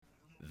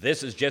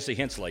This is Jesse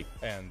Hensley.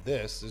 And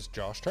this is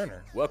Josh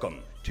Turner.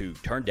 Welcome to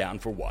Turn Down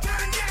for What?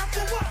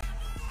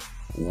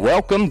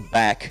 Welcome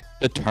back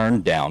to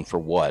Turn Down for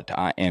What?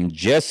 I am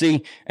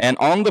Jesse, and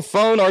on the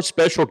phone, our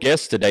special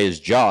guest today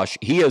is Josh.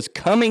 He is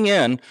coming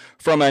in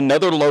from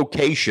another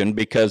location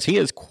because he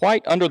is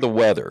quite under the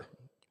weather.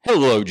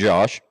 Hello,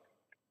 Josh.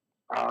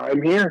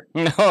 I'm here.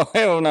 No,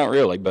 well, not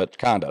really, but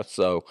kind of.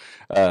 So,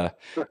 at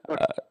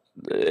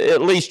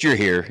least you're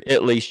here.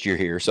 At least you're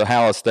here. So,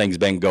 how has things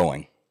been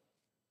going?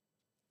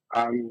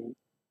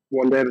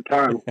 One day at a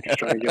time, just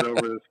trying to get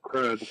over this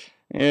crud.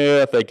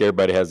 Yeah, I think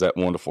everybody has that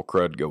wonderful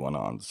crud going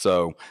on.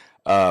 So,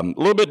 a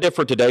little bit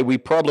different today. We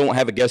probably won't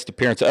have a guest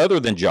appearance other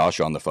than Josh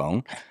on the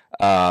phone,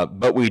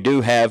 but we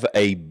do have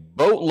a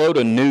boatload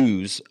of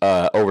news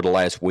over the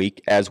last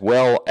week, as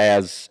well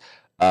as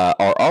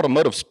our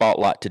automotive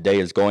spotlight today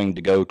is going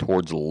to go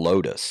towards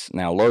Lotus.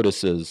 Now,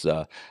 Lotus is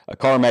a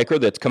car maker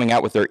that's coming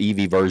out with their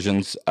EV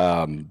versions.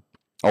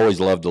 Always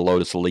loved the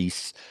Lotus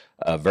Elise,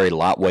 a very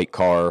lightweight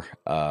car,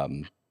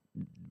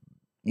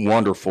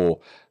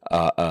 wonderful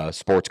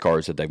sports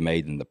cars that they've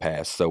made in the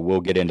past. So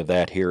we'll get into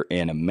that here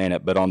in a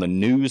minute. But on the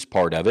news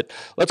part of it,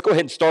 let's go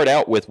ahead and start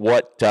out with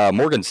what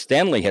Morgan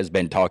Stanley has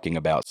been talking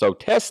about. So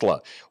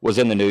Tesla was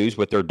in the news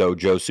with their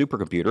Dojo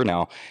supercomputer.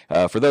 Now,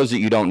 for those that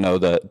you don't know,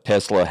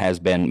 Tesla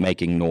has been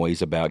making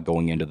noise about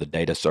going into the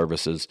data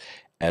services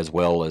as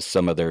well as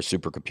some of their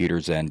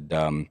supercomputers.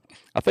 And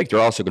I think they're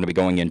also going to be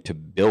going into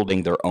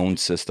building their own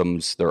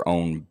systems, their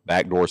own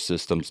backdoor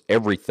systems,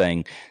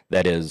 everything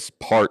that is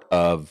part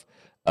of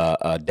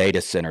a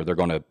data center. They're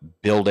going to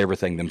build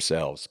everything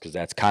themselves because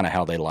that's kind of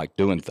how they like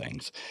doing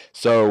things.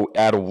 So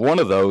out of one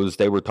of those,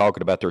 they were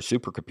talking about their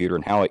supercomputer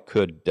and how it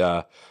could,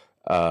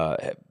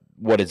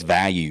 what its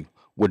value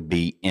would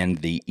be in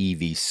the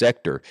EV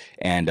sector.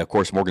 And of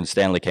course, Morgan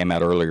Stanley came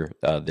out earlier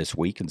this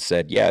week and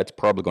said, yeah, it's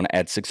probably going to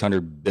add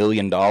 $600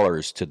 billion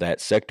to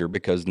that sector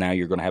because now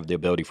you're going to have the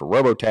ability for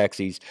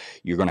robo-taxis,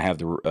 you're going to have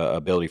the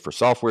ability for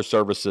software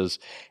services.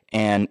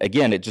 And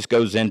again, it just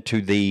goes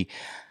into the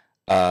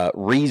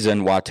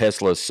reason why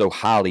Tesla is so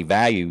highly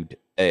valued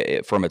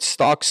from its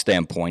stock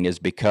standpoint is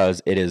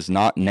because it is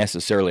not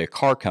necessarily a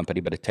car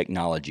company, but a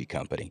technology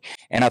company.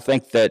 And I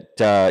think that,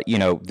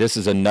 this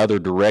is another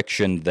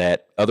direction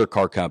that other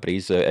car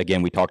companies,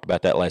 again, we talked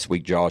about that last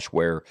week, Josh,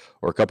 or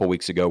a couple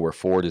weeks ago, where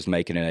Ford is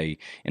making an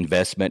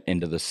investment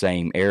into the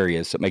same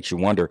areas. So it makes you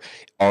wonder,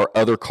 are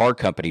other car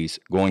companies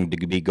going to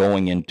be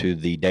going into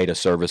the data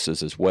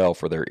services as well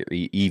for their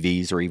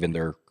EVs or even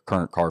their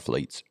current car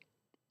fleets?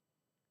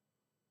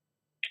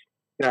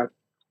 Yeah.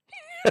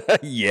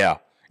 Yeah.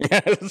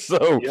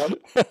 So, Yep.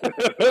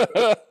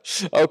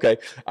 Okay,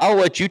 I'll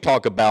let you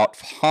talk about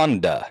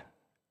Honda.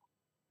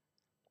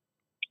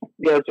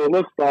 Yeah, so it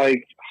looks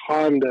like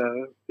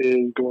Honda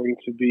is going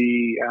to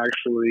be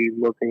actually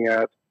looking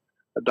at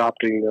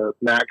adopting the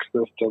MAX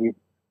system.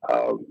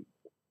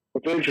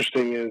 What's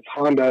interesting is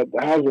Honda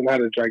hasn't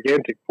had a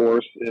gigantic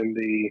force in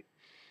the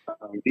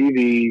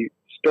EV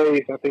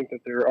space. I think that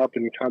they're up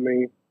and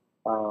coming,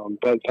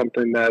 but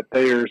something that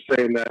they are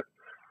saying that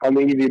on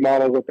the EV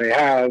model that they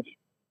have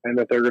and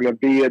that they're going to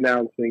be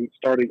announcing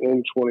starting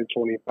in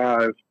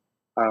 2025,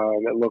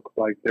 it looks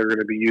like they're going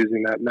to be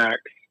using that MAX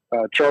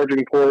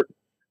charging port,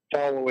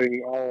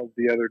 following all of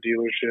the other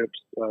dealerships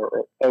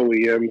or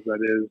OEMs,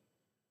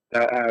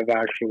 that have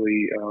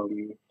actually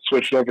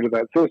switched over to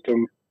that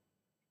system.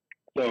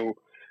 So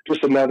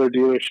just another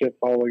dealership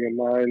following in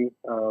line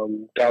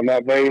down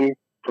that vein,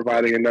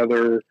 providing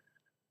another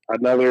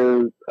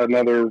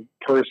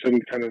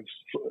person kind of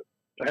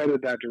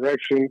headed that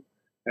direction.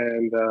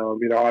 And,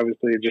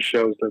 obviously it just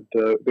shows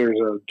that there's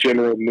a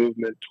general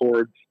movement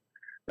towards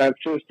that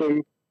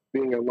system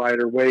being a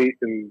lighter weight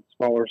and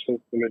smaller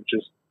system. It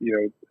just,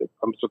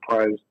 I'm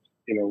surprised,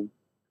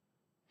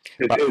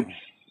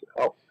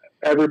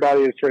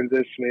 everybody is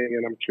transitioning,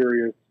 and I'm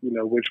curious,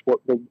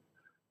 the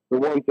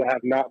ones that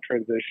have not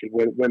transitioned,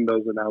 when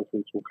those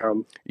announcements will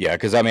come. Yeah,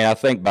 because, I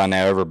think by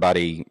now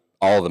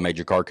all the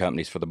major car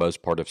companies, for the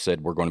most part, have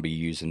said we're going to be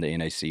using the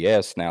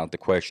NACS. Now, the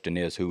question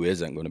is, who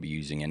isn't going to be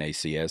using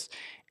NACS?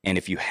 And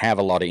if you have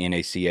a lot of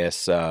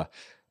NACS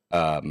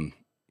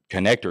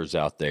connectors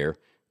out there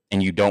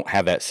and you don't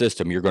have that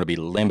system, you're going to be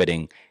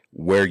limiting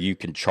where you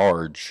can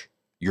charge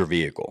your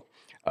vehicle.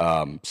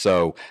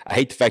 So I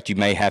hate the fact you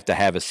may have to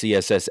have a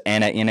CSS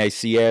and a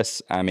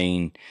NACS.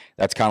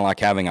 That's kind of like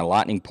having a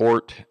lightning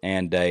port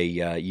and a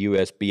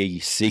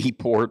USB-C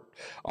port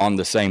on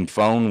the same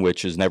phone,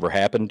 which has never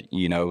happened,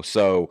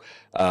 so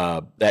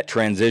that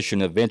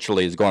transition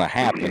eventually is going to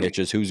happen. It's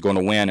just who's going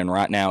to win. And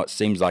right now it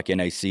seems like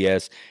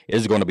NACS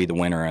is going to be the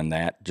winner in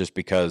that just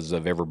because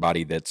of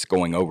everybody that's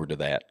going over to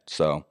that.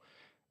 So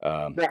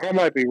now, I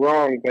might be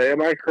wrong, but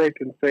am I correct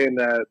in saying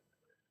that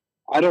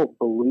I don't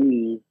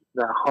believe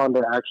that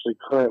Honda actually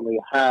currently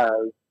has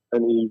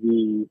an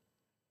EV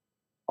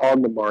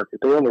on the market?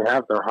 They only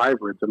have their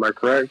hybrids. Am I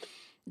correct?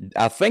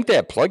 I think they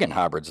have plug-in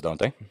hybrids, don't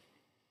they?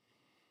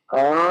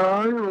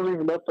 I don't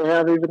even know if they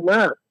have even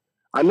that.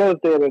 I know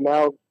that they had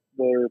announced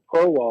their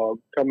Prologue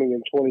coming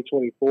in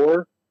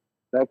 2024,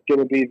 That's going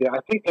to be I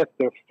think that's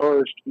their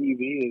first EV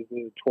is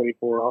the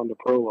 24 Honda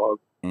Prologue.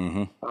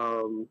 Mm-hmm.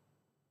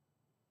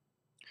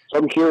 So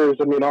I'm curious.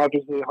 I mean,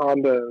 obviously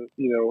Honda,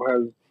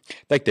 has. I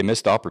think they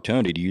missed the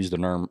opportunity to use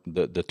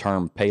the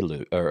term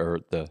Prelude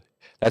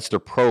that's their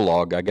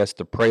Prologue. I guess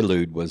the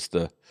Prelude was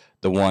the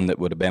one that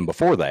would have been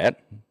before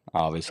that.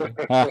 Obviously,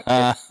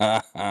 I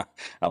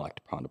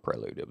liked the Honda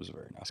Prelude. It was a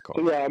very nice car.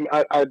 So yeah,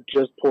 I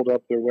just pulled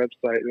up their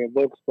website, and it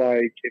looks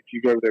like if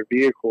you go to their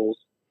vehicles,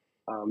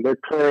 their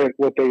current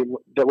what they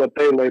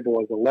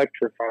label as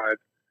electrified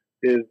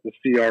is the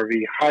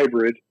CRV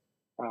hybrid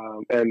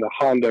and the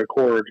Honda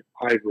Accord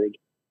hybrid,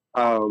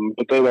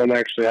 but they don't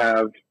actually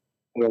have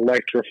an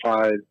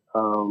electrified.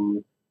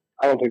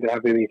 I don't think they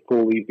have any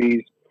full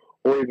EVs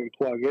or even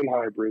plug-in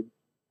hybrids.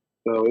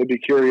 So it'd be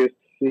curious to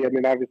see. I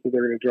mean, obviously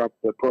they're going to drop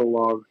the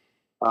Prologue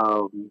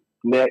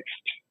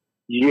next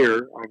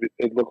year.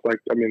 It looks like.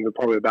 I mean, they're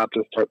probably about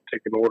to start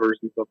taking orders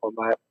and stuff on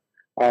that.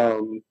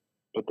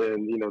 But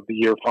then, the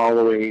year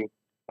following,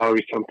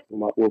 probably something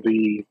that will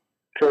be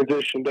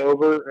transitioned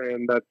over,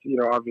 and that's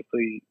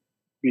obviously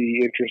be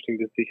interesting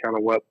to see kind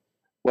of what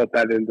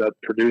that ends up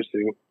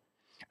producing.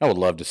 I would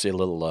love to see a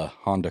little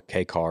Honda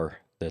K car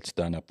that's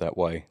done up that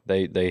way.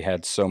 They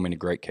had so many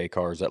great K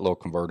cars. That little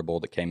convertible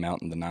that came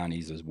out in the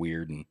 '90s is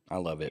weird, and I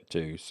love it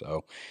too.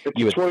 So it's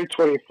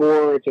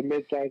 2024. It's a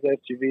midsize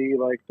SUV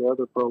like the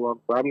other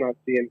Prologue, but I'm not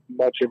seeing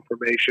much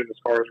information as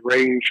far as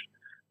range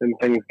and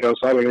things go.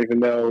 So I don't even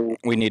know.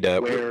 We need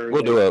to.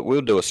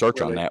 We'll do a search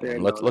on that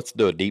one. Let's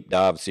do a deep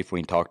dive. See if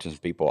we can talk to some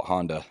people at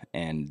Honda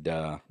and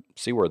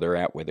see where they're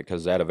at with it.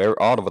 Because out of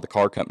all of the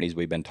car companies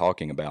we've been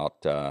talking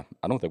about, I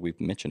don't think we've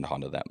mentioned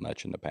Honda that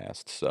much in the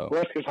past. So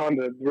well, that's because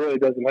Honda really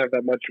doesn't have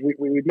that much.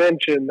 We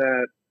mentioned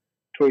that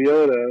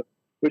Toyota,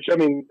 which I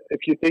mean,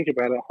 if you think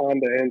about it,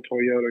 Honda and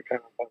Toyota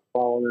kind of have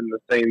fallen in the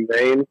same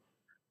vein.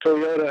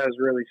 Toyota has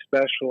really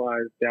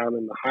specialized down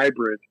in the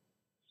hybrid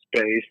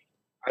space.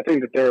 I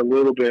think that they're a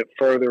little bit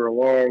further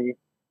along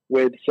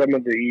with some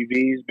of the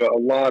EVs, but a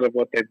lot of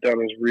what they've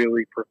done is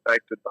really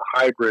perfected the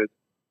hybrid.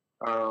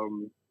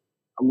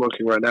 I'm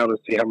looking right now to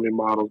see how many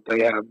models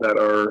they have that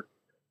are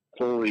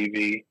full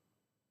EV.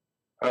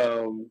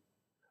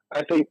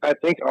 I think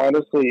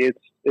honestly,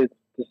 it's the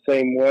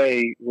same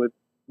way with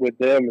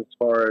them as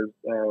far as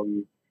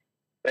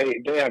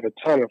they have a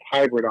ton of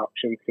hybrid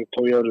options because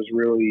Toyota's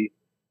really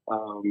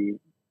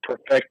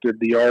perfected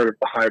the art of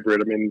the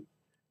hybrid. I mean,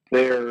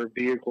 their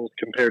vehicles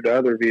compared to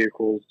other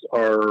vehicles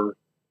are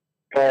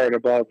far and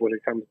above when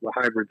it comes to the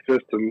hybrid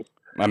systems.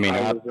 I mean,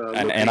 I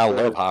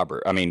love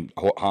hybrid. I mean,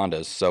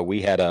 Hondas. So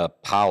we had a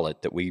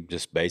Pilot that we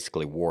just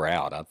basically wore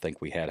out. I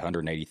think we had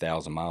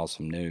 180,000 miles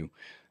from new.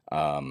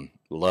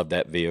 Loved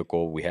that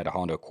vehicle. We had a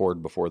Honda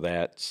Accord before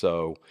that.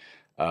 So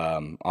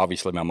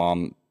obviously, my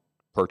mom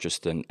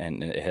purchased and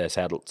it has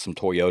had some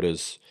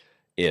Toyotas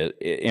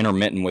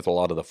intermittent with a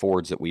lot of the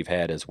Fords that we've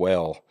had as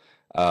well.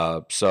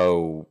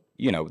 So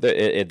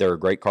they're a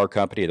great car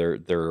company.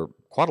 They're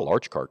quite a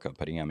large car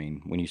company. I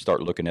mean, when you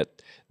start looking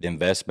at the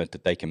investment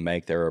that they can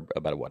make, they're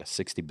about a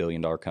 $60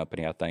 billion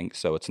company, I think.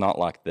 So it's not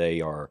like they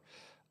are,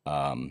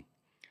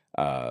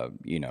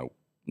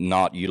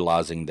 not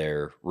utilizing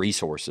their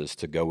resources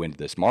to go into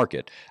this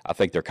market. I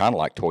think they're kind of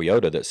like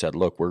Toyota that said,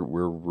 look,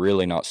 we're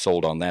really not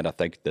sold on that. I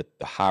think that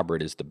the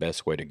hybrid is the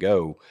best way to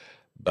go.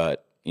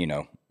 But,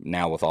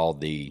 now with all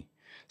the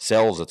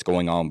sales that's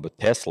going on with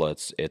Tesla,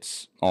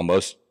 it's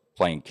almost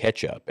playing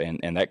catch up.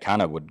 And that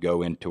kind of would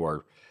go into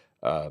our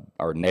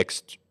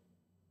next,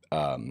 we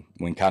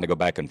can kind of go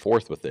back and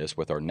forth with this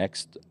with our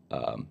next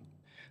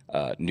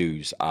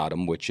news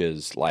item, which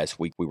is last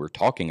week we were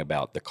talking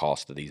about the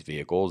cost of these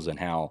vehicles and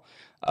how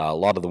a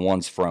lot of the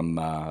ones from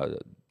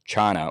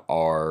China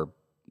are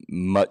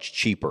much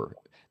cheaper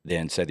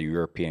than, say, the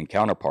European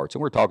counterparts.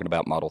 And we're talking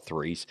about Model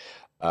 3s.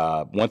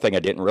 One thing I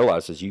didn't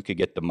realize is you could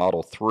get the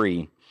Model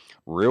 3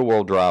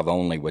 rear-wheel drive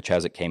only, which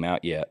hasn't came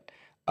out yet.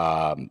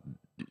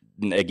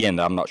 Again,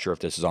 I'm not sure if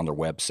this is on their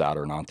website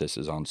or not. This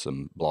is on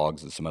some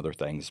blogs and some other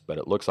things, but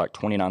it looks like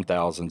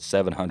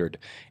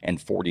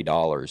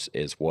 $29,740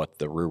 is what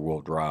the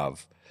rear-wheel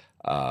drive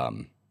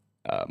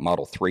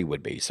Model 3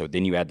 would be. So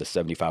then you add the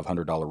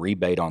 $7,500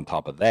 rebate on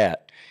top of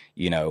that.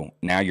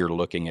 Now you're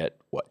looking at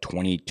what,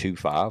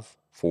 $22,500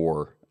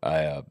 for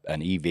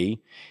an EV,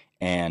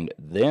 and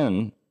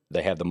then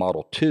they have the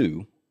Model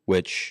 2,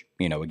 which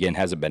again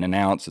hasn't been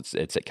announced.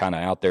 It's kind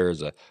of out there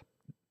as a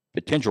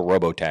potential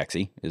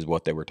robo-taxi is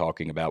what they were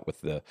talking about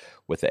with the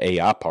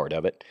AI part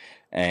of it.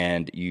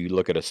 And you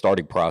look at a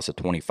starting price of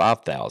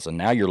 $25,000.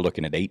 Now you're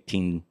looking at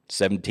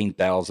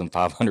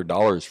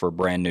 $17,500 for a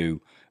brand new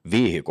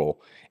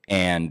vehicle.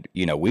 And,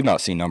 we've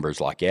not seen numbers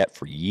like that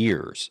for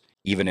years,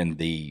 even in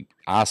the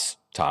ICE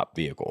type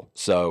vehicle.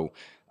 So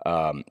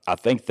I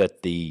think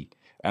that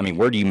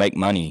where do you make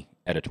money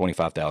at a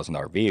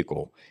 $25,000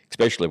 vehicle,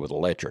 especially with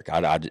electric?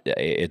 Well,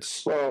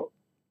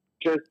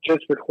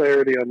 just for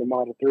clarity on the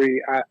Model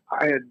 3, I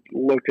had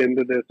looked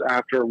into this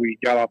after we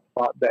got off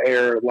the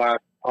air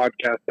last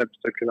podcast episode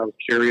because I was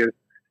curious.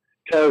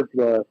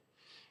 Tesla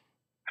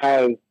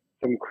has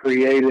some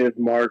creative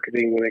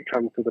marketing when it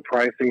comes to the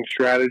pricing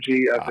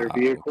strategy of their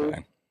vehicles.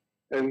 Okay.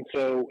 And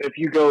so if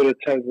you go to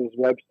Tesla's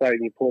website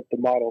and you pull up the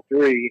Model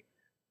 3,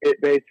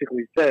 it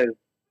basically says,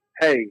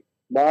 hey,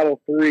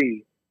 Model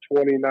 3,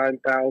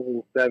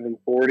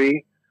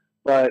 $29,740.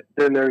 But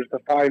then there's the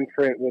fine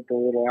print with the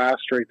little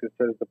asterisk that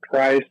says the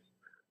price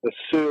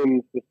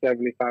assumes the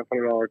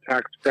 $7,500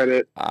 tax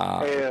credit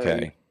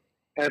and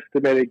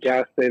estimated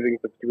gas savings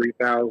of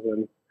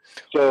 $3,000.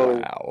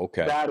 So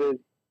that is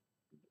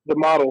the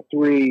Model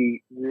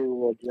 3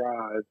 rear-wheel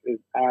drive is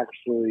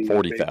actually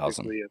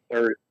 $40,000,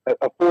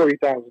 a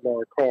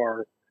 $40,000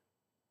 car,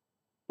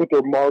 but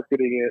they're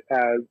marketing it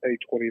as a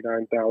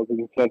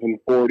 $29,740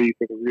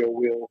 for the real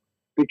wheel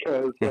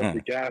because of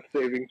the gas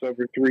savings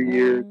over 3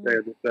 years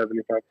and the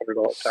 $7,500 tax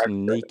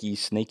credit.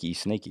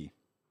 Sneaky.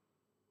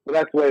 But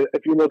that's why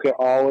if you look at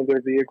all of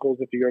their vehicles,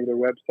 if you go to their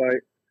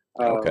website,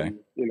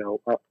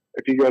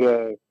 if you go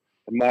to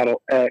the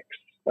Model X.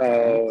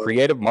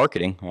 Creative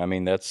marketing. I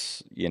mean,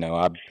 that's,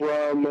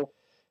 from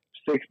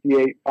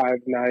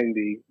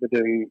 68,590, but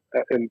then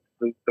in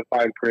the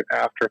fine print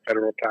after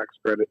federal tax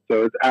credit.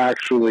 So it's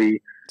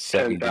actually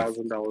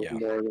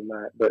 $10,000 more than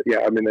that. But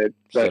yeah, I mean, that's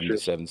the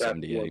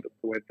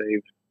way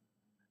they've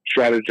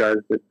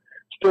strategized it.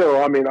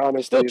 Still, I mean,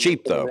 honestly, still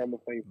cheap though,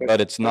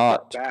 but it's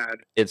not bad.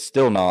 It's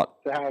still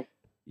not, to have,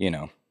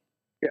 an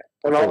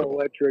all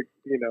electric,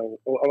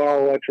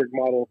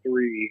 Model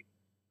 3.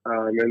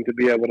 And to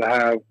be able to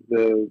have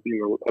a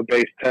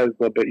base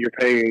Tesla, but you're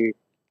paying,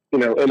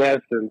 in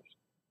essence,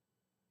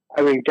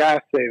 I mean,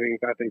 gas savings.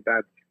 I think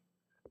that's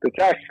the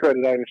tax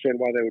credit. I understand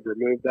why they would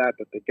remove that,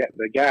 but the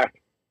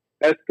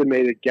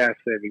estimated gas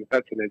savings.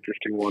 That's an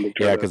interesting one.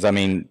 Yeah, because I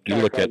mean, you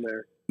look at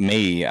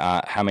me.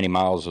 How many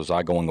miles was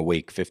I going a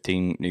week?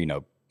 15.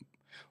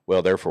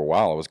 Well, there for a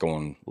while, I was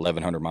going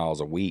 1,100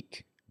 miles a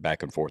week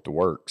back and forth to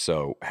work.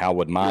 So how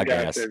would my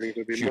gas?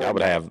 Shoot, I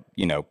would have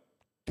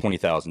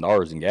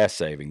 $20,000 in gas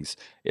savings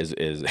is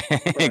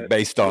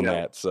based on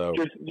that. So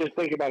just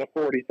think about a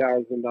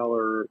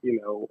 $40,000,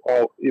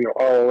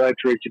 all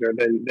electric,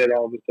 then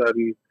all of a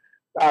sudden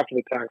after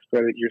the tax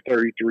credit, you're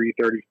 33,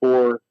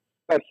 34.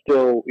 That's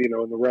still, in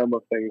the realm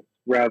of things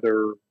that's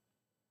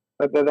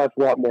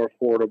a lot more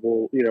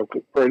affordable,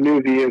 for a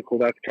new vehicle.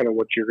 That's kind of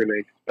what you're going to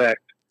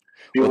expect.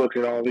 If you look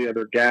at all the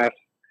other gas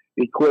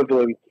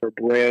equivalents for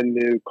brand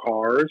new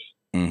cars,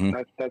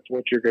 that's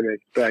what you're going to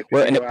expect.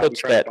 Well, and it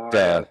puts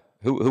that,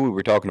 who we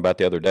were talking about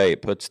the other day,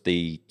 it puts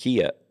the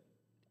Kia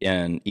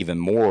in even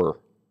more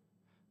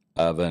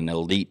of an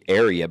elite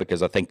area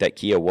because I think that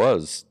Kia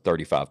was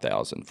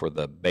 $35,000 for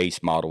the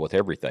base model with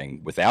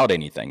everything, without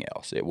anything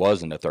else. It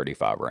wasn't a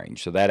 35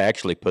 range. So that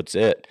actually puts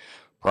it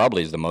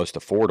probably as the most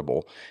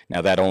affordable.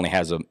 Now that only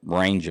has a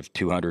range of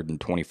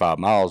 225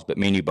 miles, but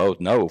me and you both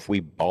know if we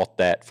bought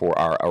that for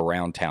our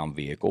around town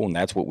vehicle, and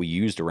that's what we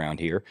used around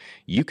here,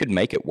 you could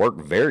make it work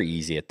very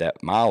easy at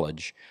that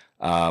mileage.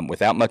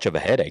 Without much of a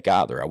headache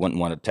either. I wouldn't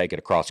want to take it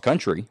across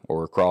country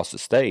or across the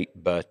state,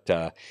 but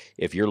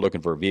if you're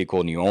looking for a vehicle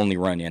and you only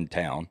run in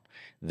town,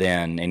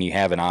 and you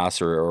have an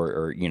ICE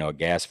or a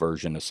gas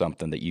version of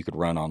something that you could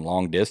run on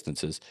long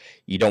distances,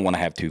 you don't want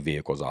to have two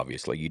vehicles,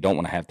 obviously. You don't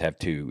want to have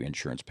two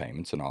insurance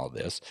payments and all of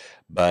this,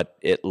 but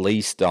at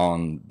least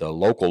on the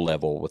local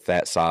level with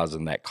that size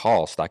and that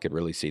cost, I could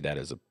really see that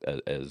as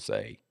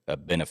a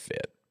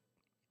benefit.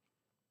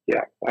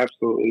 Yeah,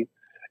 absolutely.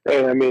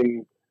 And I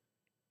mean,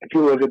 if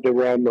you look at the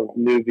realm of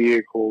new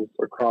vehicles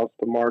across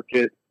the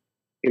market,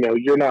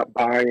 you're not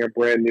buying a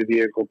brand new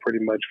vehicle pretty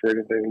much for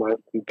anything less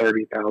than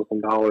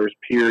 $30,000,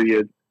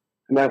 period.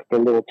 And that's the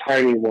little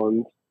tiny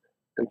ones.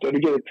 And so to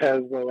get a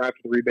Tesla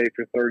after the rebate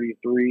for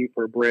 $33,000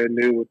 for a brand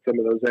new with some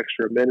of those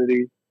extra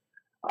amenities,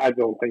 I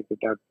don't think that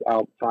that's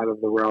outside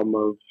of the realm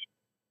of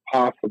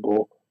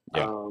possible.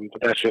 Yeah.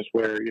 But that's just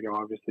where,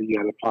 obviously you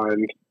got to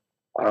find,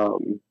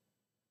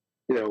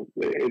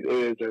 it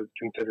is a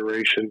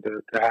consideration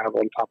to have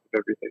on top of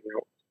everything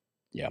else.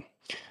 Yeah.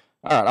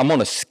 All right. I'm going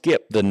to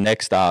skip the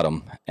next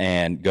item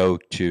and go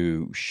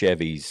to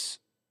Chevy's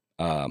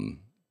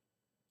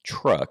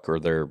truck or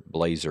their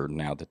Blazer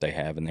now that they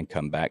have, and then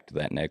come back to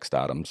that next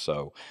item.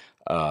 So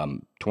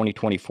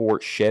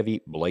 2024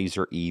 Chevy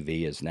Blazer EV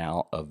is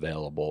now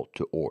available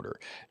to order.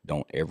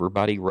 Don't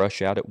everybody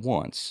rush out at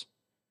once,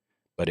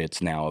 but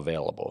it's now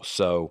available.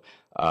 So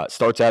it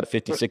starts out at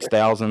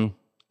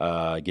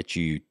 $56,000, gets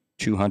you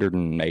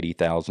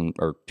 280,000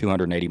 or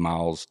 280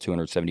 miles,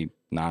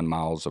 279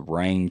 miles of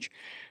range.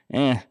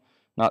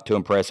 Not too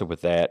impressive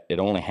with that. It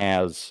only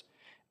has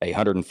a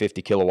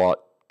 150 kilowatt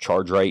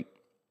charge rate.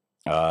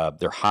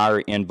 Their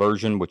higher end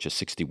version, which is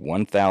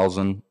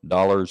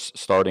 $61,000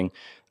 starting,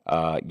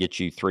 gets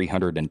you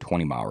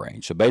 320 mile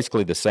range. So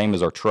basically the same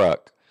as our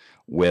truck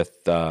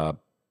with,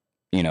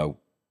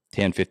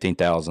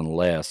 15,000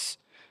 less.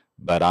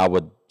 But I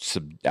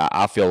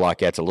feel like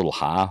that's a little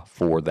high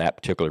for that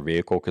particular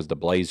vehicle because the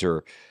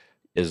Blazer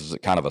is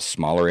kind of a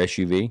smaller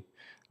SUV.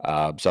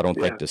 So I don't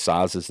think the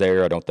size is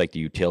there. I don't think the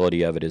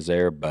utility of it is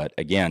there. But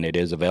again, it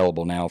is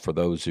available now for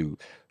those who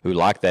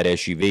like that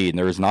SUV. And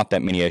there's not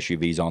that many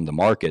SUVs on the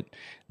market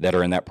that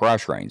are in that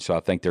price range. So I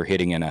think they're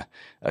hitting in a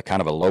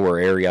kind of a lower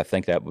area. I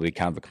think that would be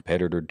kind of a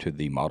competitor to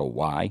the Model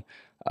Y.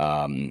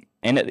 And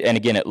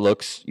again, it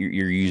looks,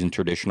 you're using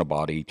traditional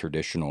body,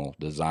 traditional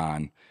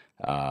design.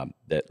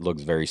 That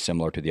looks very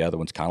similar to the other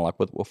ones, kind of like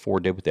what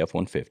Ford did with the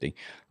F-150.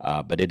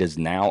 But it is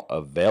now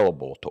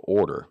available to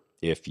order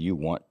if you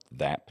want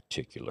that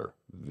particular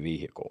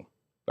vehicle.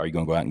 Are you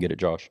going to go out and get it,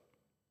 Josh?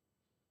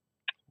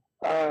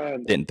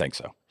 Didn't think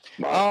so.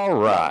 All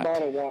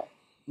right.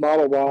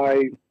 Model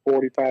Y,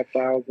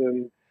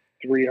 45,000,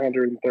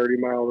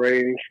 330-mile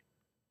range.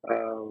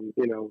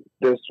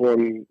 This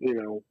one,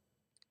 yeah,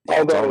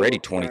 it's already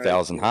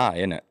 20,000 high,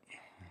 isn't it?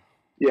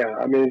 Yeah,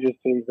 I mean, it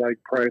just seems like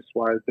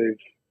price-wise they've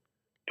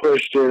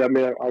pushed it. I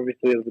mean,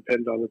 obviously it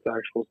depends on its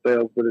actual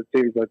sales, but it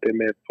seems like they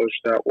may have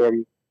pushed that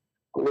one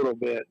a little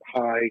bit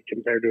high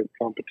compared to its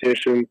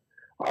competition.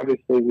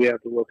 Obviously, we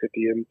have to look at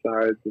the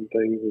insides and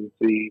things and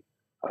see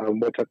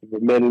what type of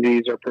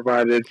amenities are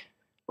provided.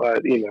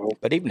 But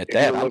but even at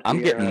that,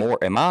 I'm getting more.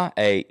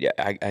 I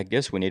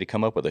guess we need to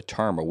come up with a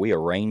term. Are we a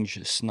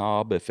range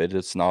snob? If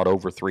it's not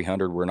over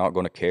 300, we're not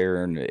going to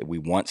care, and we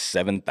want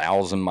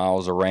 7,000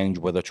 miles of range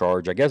with a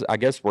charge. I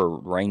guess we're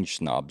range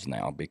snobs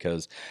now,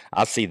 because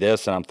I see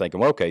this and I'm thinking,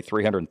 well, okay,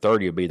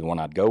 330 would be the one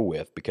I'd go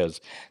with,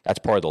 because that's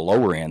probably the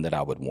lower end that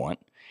I would want.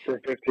 For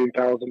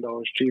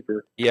 $15,000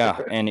 cheaper.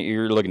 Yeah, and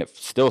you're looking at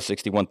still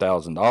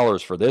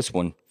 $61,000 for this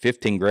one,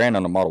 15 grand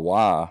on the Model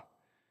Y.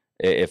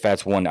 If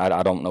that's one,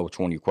 I don't know which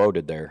one you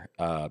quoted there.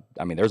 I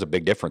mean, there's a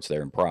big difference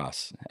there in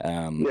price.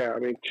 Yeah, I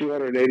mean,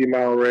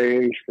 280-mile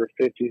range for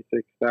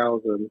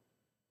 $56,000,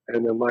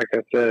 and then like I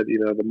said,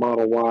 the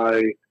Model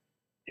Y,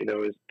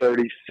 is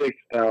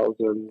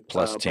 $36,000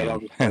 plus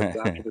 10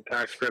 after the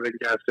tax credit and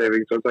gas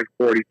savings, so it's like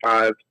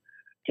 $45,000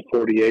 to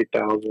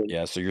 $48,000.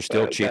 Yeah, so you're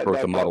still cheaper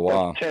with the Model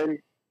Y.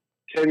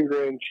 10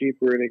 grand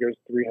cheaper, and it goes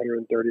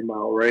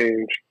 330-mile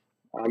range.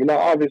 Now,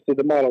 obviously,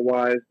 the Model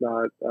Y is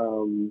not.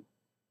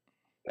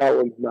 That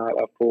one's not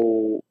a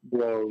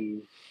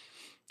full-blown.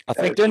 I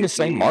think they're in the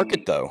same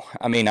market, though.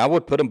 I mean, I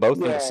would put them both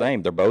in the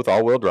same. They're both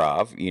all-wheel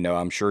drive.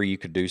 I'm sure you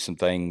could do some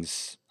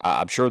things.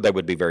 I'm sure they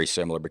would be very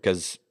similar,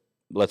 because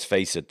let's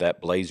face it,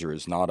 that Blazer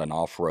is not an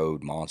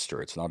off-road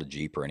monster. It's not a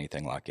Jeep or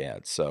anything like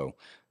that. So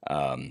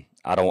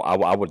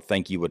I would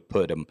think you would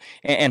put them.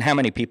 And how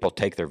many people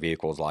take their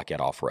vehicles like that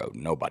off-road?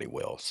 Nobody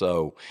will.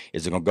 So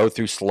is it going to go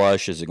through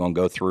slush? Is it going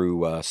to go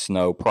through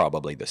snow?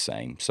 Probably the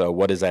same. So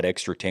what is that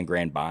extra 10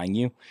 grand buying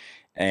you?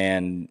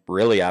 And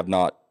really, I've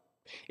not.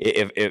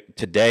 If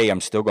today, I'm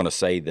still going to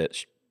say that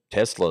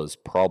Tesla is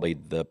probably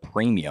the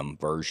premium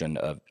version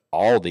of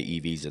all the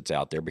EVs that's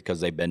out there,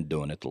 because they've been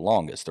doing it the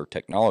longest. Their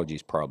technology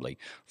is probably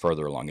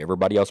further along.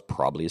 Everybody else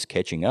probably is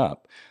catching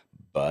up,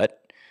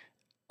 but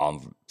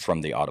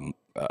from the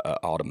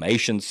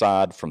automation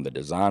side, from the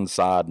design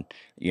side,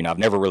 I've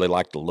never really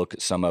liked to look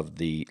at some of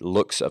the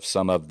looks of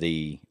some of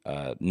the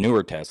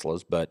newer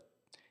Teslas, but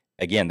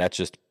again, that's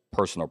just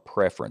personal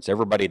preference.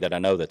 Everybody that I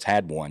know that's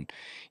had one,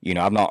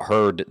 I've not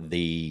heard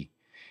the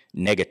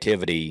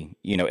negativity,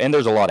 and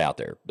there's a lot out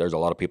there. There's a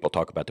lot of people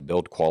talk about the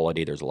build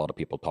quality. There's a lot of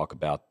people talk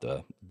about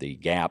the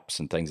gaps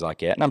and things like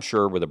that. And I'm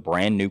sure with a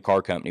brand new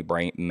car company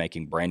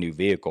making brand new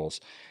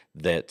vehicles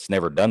that's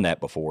never done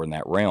that before in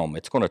that realm,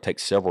 it's going to take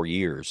several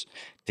years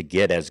to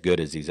get as good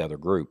as these other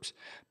groups.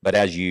 But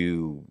as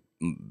you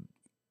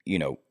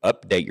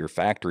update your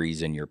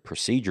factories and your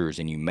procedures,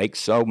 and you make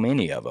so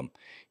many of them,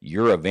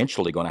 you're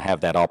eventually going to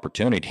have that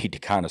opportunity to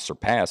kind of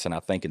surpass. And I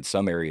think in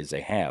some areas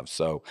they have.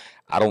 So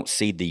I don't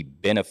see the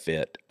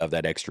benefit of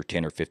that extra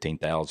 10 or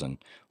 15,000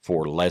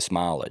 for less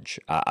mileage.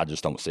 I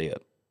just don't see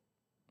it.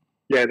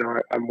 Yeah,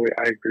 no, I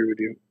agree with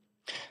you.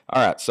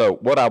 All right. So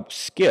what I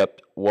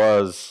skipped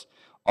was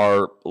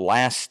our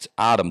last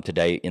item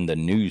today in the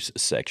news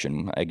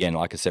section. Again,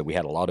 like I said, we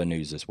had a lot of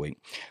news this week,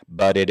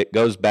 but it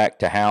goes back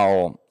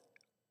to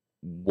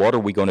what are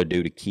we going to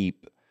do to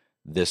keep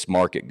this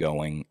market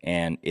going,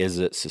 and is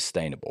it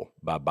sustainable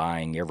by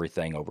buying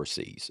everything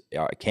overseas?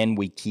 Can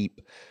we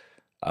keep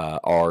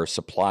our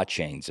supply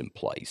chains in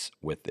place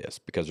with this,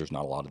 because there's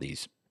not a lot of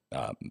these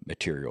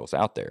materials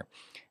out there?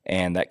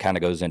 And that kind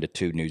of goes into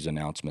two news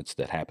announcements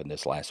that happened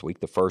this last week.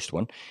 The first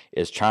one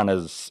is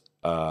China's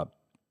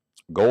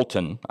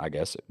Golton, I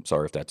guess,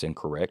 sorry if that's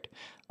incorrect.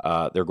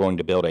 They're going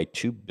to build a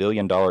 $2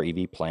 billion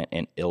EV plant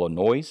in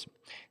Illinois.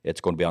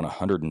 It's going to be on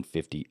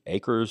 150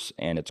 acres,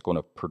 and it's going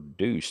to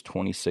produce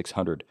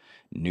 2,600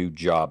 new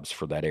jobs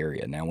for that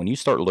area. Now, when you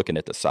start looking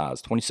at the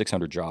size,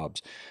 2,600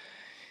 jobs,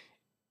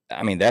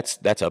 I mean, that's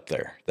up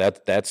there.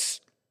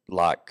 That's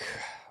like,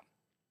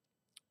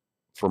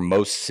 for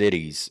most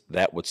cities,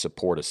 that would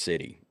support a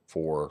city.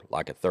 For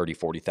like a 30,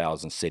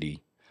 40,000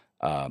 city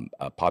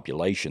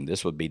population,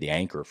 this would be the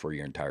anchor for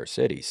your entire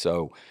city.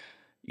 So,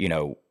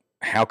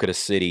 how could a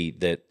city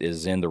that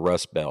is in the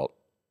Rust Belt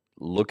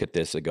look at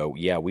this and go,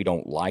 yeah, we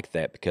don't like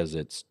that because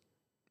it's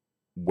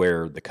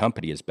where the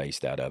company is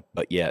based out of,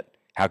 but yet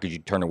How could you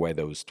turn away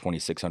those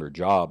 2,600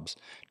 jobs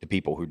to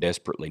people who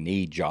desperately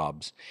need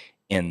jobs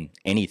in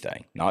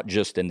anything, not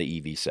just in the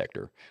EV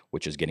sector,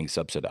 which is getting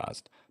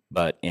subsidized,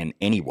 but in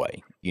any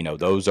way?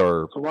 Those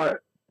are, So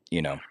what?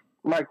 you know,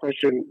 My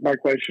question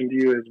to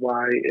you is,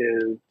 why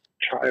is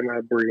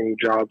China bringing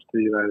jobs to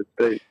the United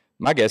States?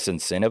 my guess,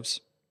 incentives.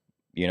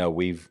 We're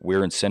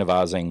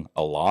incentivizing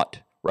a lot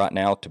right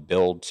now to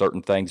build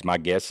certain things. My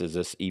guess is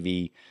this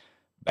EV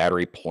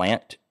battery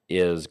plant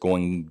is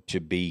going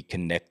to be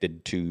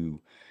connected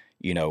to,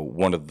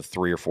 one of the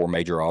 3 or 4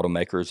 major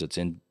automakers that's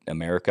in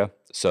America.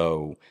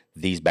 So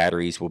these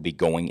batteries will be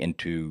going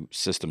into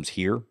systems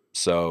here.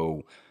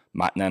 So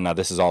now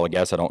this is all a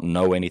guess. I don't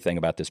know anything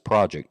about this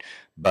project,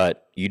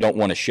 but you don't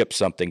want to ship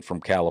something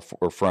from California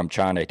or from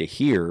China to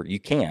here.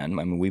 You can.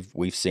 I mean,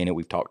 we've seen it.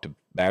 We've talked to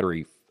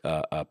battery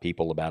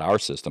people about our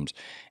systems,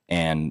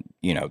 and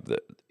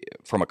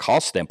from a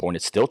cost standpoint,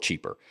 it's still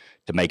cheaper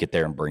to make it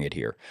there and bring it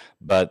here.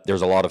 But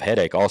there's a lot of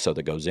headache also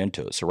that goes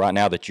into it. So right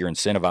now that you're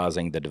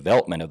incentivizing the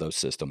development of those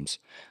systems,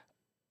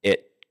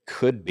 it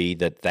could be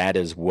that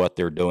is what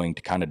they're doing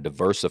to kind of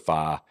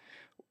diversify.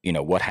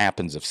 What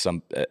happens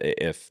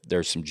if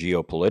there's some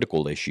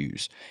geopolitical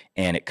issues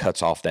and it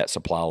cuts off that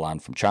supply line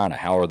from China?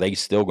 How are they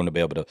still going to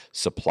be able to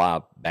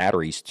supply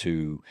batteries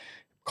to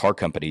car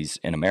companies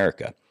in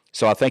America?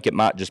 So I think it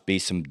might just be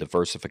some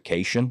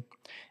diversification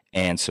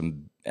and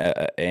some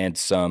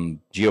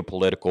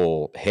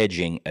geopolitical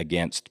hedging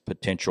against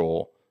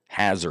potential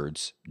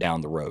hazards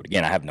down the road.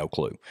 Again, I have no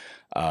clue,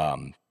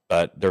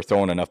 but they're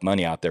throwing enough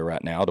money out there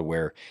right now to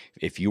where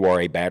if you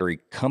are a battery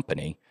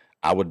company,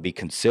 I would be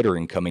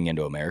considering coming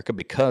into America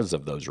because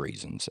of those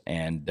reasons.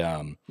 And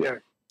Yeah.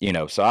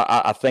 so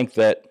I think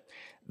that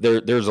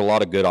there's a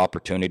lot of good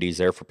opportunities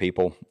there for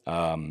people.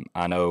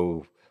 I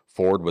know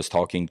Ford was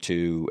talking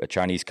to a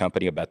Chinese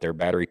company about their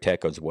battery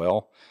tech as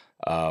well.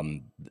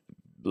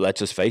 Let's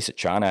just face it,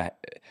 China,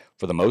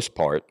 for the most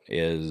part,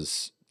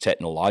 is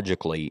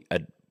technologically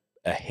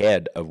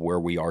ahead of where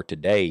we are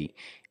today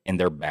in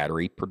their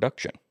battery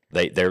production.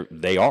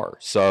 They are.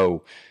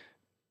 So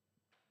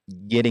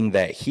getting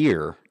that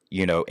here,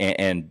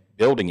 and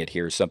building it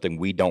here is something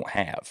we don't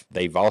have.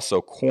 They've also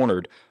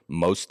cornered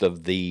most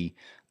of the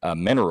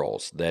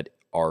minerals that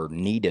are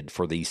needed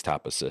for these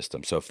type of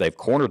systems. So if they've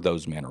cornered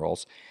those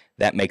minerals,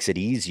 that makes it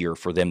easier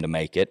for them to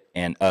make it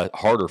and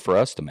harder for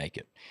us to make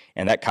it.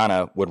 And that kind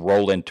of would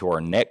roll into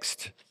our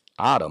next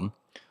item,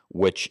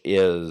 which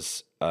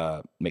is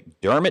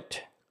McDermott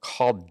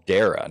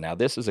caldera. Now,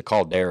 this is a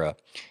caldera.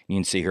 You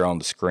can see here on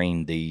the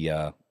screen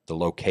the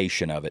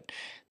location of it.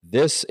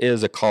 This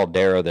is a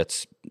caldera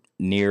that's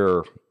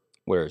near,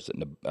 where is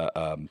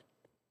it?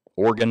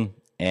 Oregon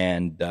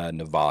and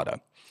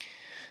Nevada.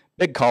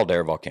 Big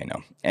caldera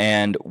volcano.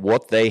 And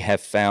what they have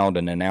found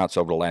and announced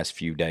over the last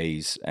few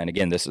days, and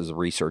again, this is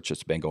research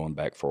that's been going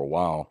back for a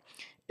while,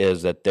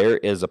 is that there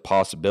is a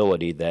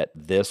possibility that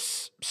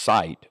this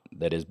site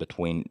that is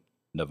between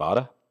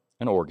Nevada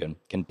and Oregon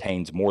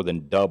contains more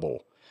than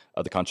double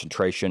of the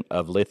concentration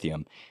of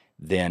lithium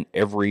than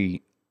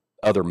every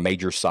other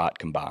major site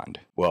combined.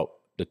 Well,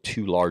 the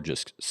 2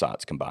 largest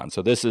sites combined.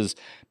 So this is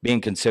being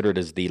considered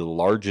as the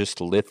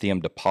largest lithium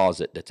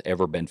deposit that's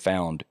ever been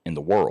found in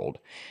the world.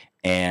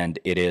 And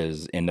it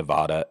is in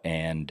Nevada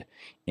and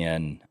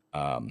in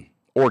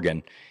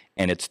Oregon.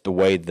 And it's the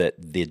way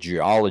that the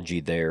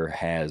geology there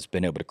has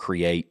been able to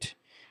create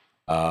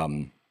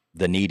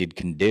the needed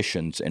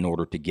conditions in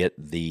order to get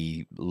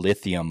the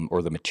lithium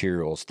or the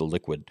materials, the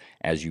liquid,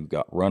 as you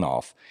got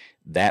runoff.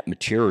 That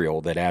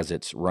material that as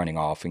it's running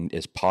off and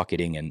is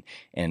pocketing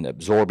and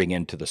absorbing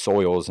into the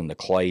soils and the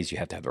clays, you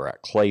have to have the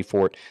right clay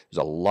for it.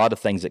 There's a lot of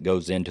things that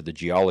goes into the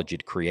geology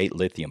to create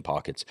lithium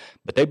pockets.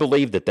 But they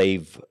believe that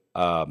they've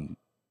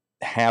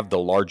have the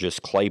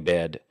largest clay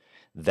bed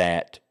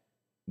that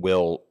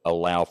will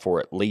allow for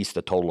at least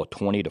a total of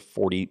 20 to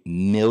 40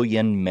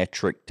 million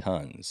metric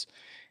tons.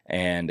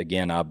 And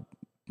again,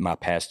 my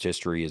past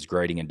history is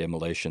grading and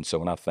demolition. So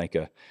when I think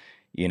of,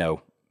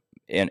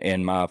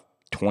 in my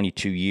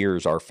 22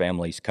 years, our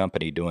family's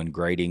company doing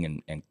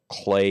grading and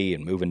clay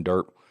and moving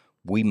dirt,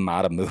 we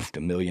might have moved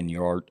a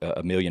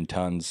million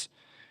tons,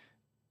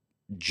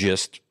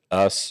 just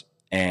us.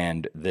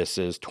 And this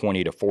is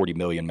 20 to 40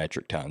 million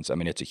metric tons. I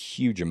mean, it's a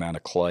huge amount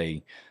of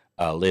clay,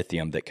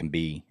 lithium that can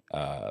be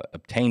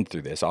obtained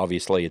through this.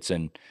 Obviously, it's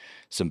in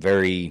some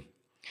very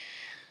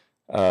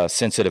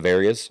sensitive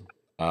areas,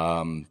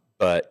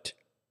 but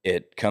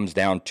it comes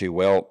down to,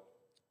 well,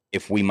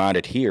 if we mine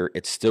it here,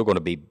 it's still going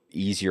to be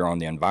easier on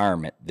the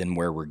environment than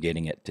where we're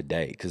getting it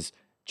today. Because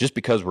just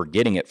because we're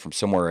getting it from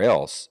somewhere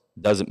else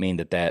doesn't mean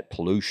that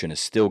pollution is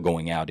still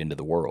going out into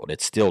the world.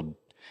 It's still,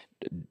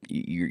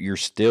 you're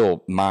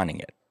still mining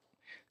it.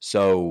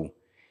 So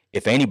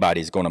if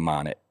anybody's going to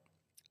mine it,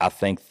 I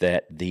think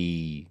that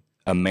the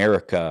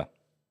America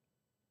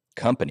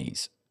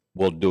companies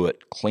will do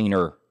it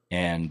cleaner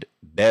and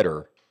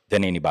better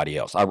than anybody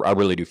else. I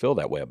really do feel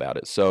that way about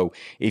it. So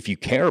if you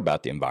care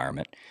about the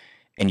environment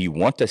and you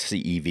want to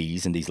see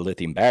EVs and these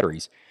lithium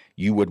batteries,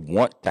 you would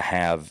want to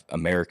have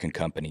American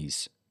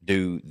companies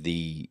do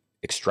the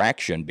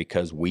extraction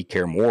because we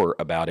care more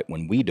about it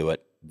when we do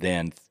it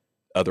than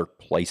other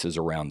places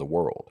around the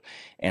world.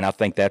 And I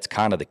think that's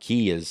kind of the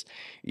key is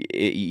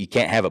you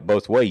can't have it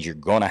both ways. You're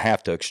going to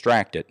have to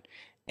extract it.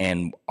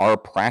 And our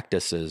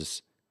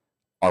practices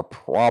are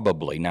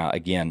probably, now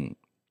again,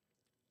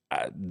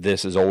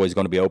 this is always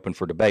going to be open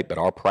for debate, but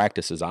our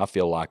practices, I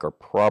feel like, are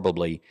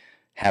probably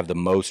have the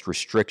most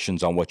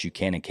restrictions on what you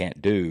can and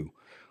can't do,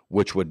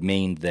 which would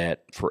mean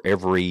that for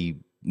every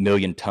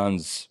million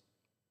tons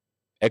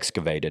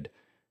excavated,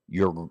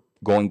 you're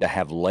going to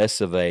have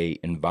less of a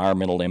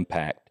environmental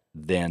impact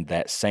than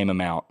that same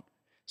amount,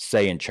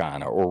 say in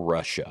China or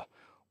Russia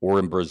or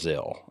in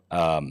Brazil.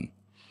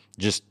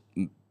 Just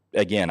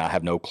again, I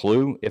have no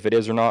clue if it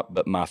is or not,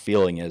 but my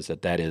feeling is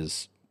that that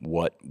is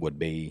what would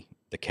be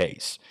the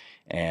case.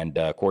 And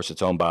of course,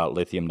 it's owned by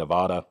Lithium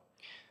Nevada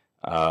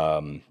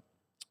and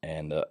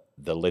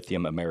the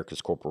Lithium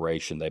Americas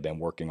Corporation. They've been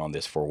working on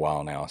this for a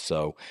while now.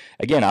 So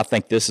again, I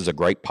think this is a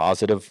great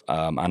positive.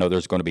 I know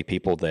there's going to be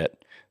people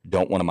that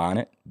don't want to mine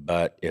it,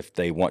 but if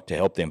they want to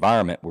help the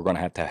environment, we're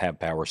going to have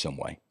power some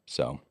way.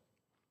 So,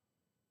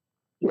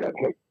 yeah,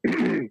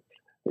 the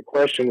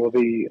question will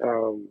be,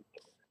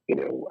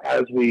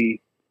 as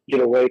we get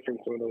away from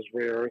some of those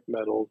rare earth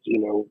metals,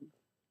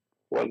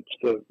 what's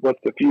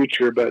the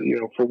future? But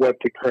for what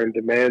the current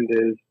demand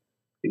is,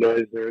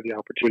 is there the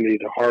opportunity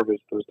to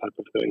harvest those type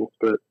of things?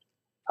 But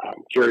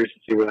I'm curious to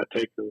see where that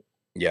takes us.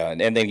 Yeah,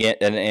 and then again,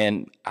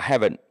 and I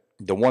haven't.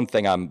 The one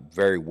thing I'm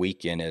very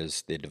weak in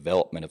is the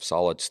development of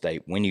solid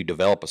state. When you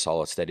develop a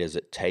solid state, does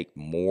it take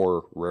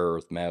more rare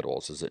earth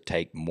metals? Does it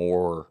take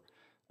more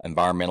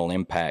environmental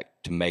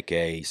impact to make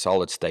a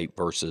solid state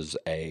versus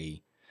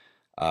a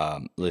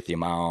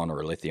lithium ion or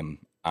a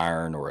lithium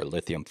iron or a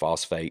lithium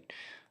phosphate?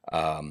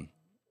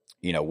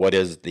 What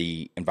is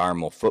the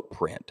environmental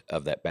footprint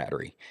of that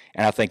battery?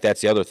 And I think that's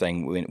the other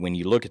thing. When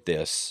you look at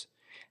this,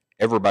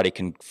 everybody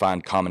can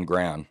find common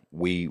ground.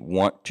 We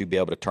want to be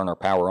able to turn our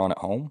power on at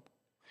home.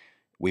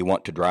 We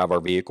want to drive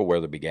our vehicle,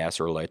 whether it be gas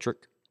or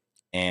electric,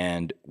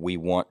 and we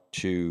want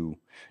to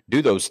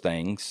do those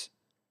things.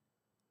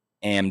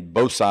 And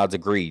both sides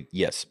agree,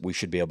 yes, we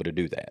should be able to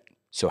do that.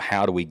 So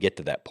how do we get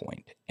to that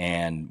point?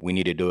 And we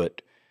need to do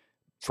it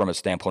from a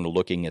standpoint of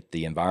looking at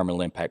the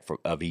environmental impact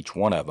of each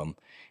one of them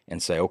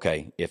and say,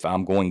 okay, if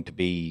I'm going to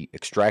be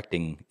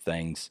extracting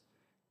things,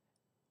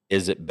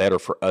 is it better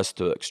for us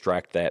to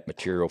extract that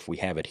material if we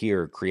have it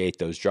here, create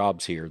those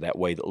jobs here, that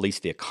way at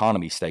least the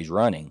economy stays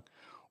running?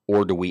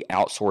 Or do we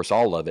outsource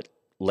all of it,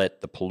 let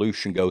the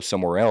pollution go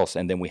somewhere else,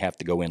 and then we have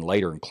to go in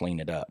later and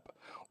clean it up?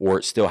 Or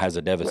it still has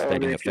a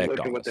devastating effect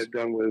on us. If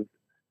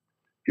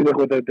you look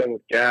what they've done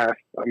with gas,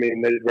 I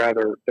mean, they'd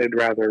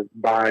rather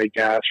buy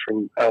gas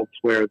from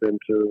elsewhere than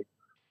to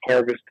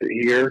harvest it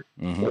here,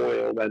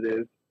 oil that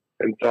is.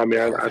 And so, I mean,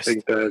 I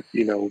think that,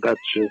 that's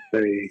just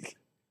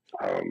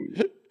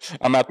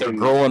I'm out there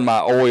growing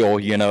my oil,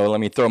 let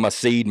me throw my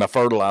seed, my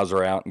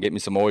fertilizer out and get me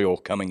some oil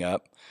coming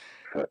up.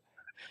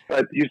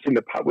 But you've seen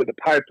with the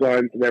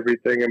pipelines and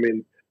everything. I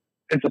mean,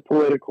 it's a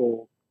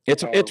political.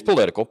 It's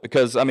political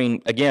because, I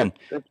mean, again,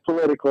 it's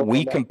political.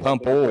 We can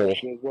pump oil.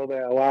 Will they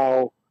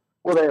allow?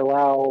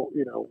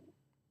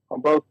 On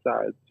both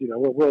sides,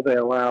 will they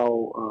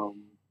allow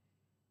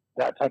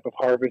that type of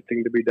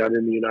harvesting to be done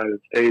in the United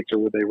States, or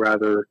would they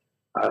rather,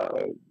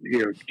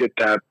 get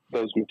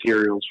those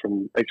materials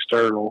from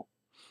external?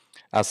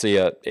 I see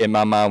in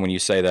my mind, when you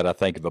say that, I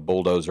think of a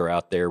bulldozer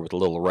out there with a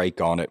little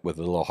rake on it with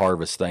a little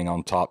harvest thing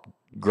on top,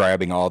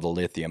 grabbing all the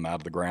lithium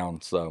out of the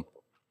ground. So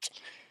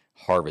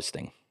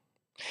harvesting.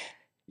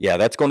 Yeah,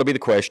 that's going to be the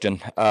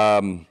question.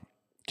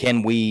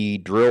 Can we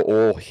drill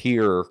oil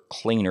here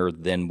cleaner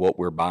than what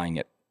we're buying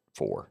it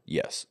for?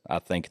 Yes. I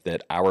think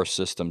that our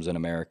systems in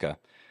America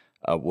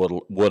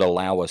would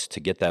allow us to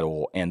get that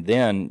oil. And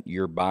then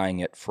you're buying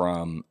it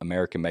from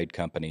American-made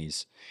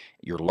companies.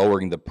 You're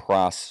lowering the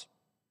price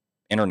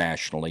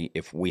internationally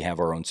if we have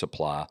our own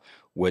supply,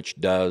 which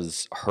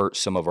does hurt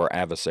some of our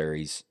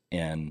adversaries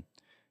in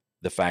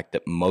the fact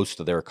that most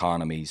of their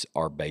economies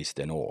are based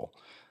in oil.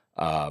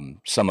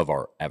 Some of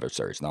our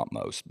adversaries, not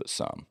most, but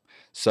some.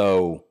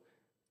 So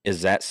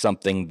is that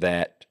something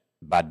that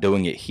by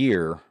doing it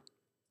here,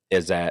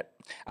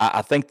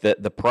 I think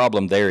that the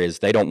problem there is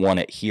they don't want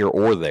it here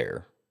or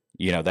there.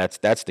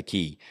 That's the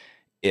key.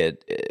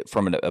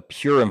 From a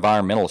pure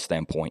environmental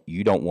standpoint,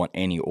 you don't want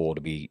any oil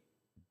to be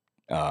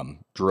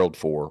drilled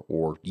for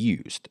or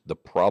used. The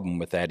problem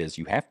with that is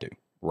you have to.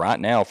 Right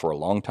now, for a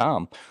long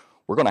time,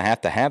 we're going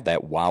to have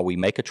that while we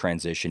make a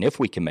transition, if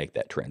we can make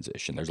that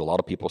transition. There's a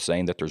lot of people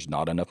saying that there's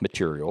not enough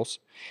materials,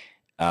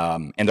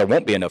 and there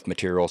won't be enough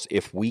materials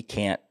if we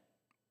can't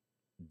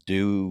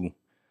do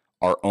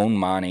our own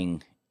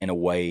mining in a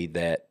way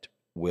that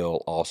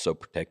will also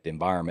protect the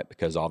environment,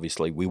 because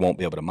obviously we won't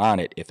be able to mine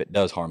it if it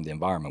does harm the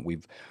environment.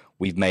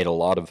 We've made a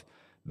lot of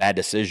bad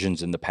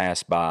decisions in the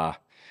past by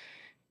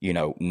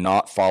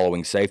not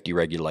following safety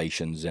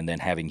regulations and then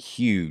having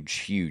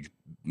huge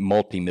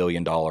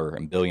multi-million-dollar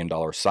and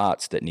billion-dollar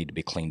sites that need to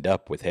be cleaned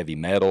up with heavy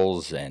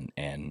metals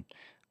and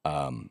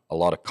a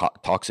lot of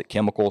toxic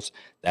chemicals.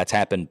 That's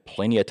happened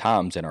plenty of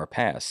times in our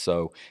past.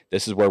 So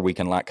this is where we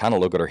can kind of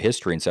look at our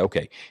history and say,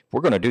 okay, if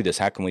we're going to do this,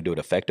 how can we do it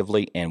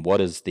effectively? And what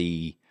is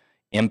the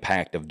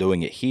impact of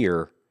doing it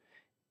here?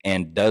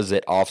 And does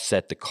it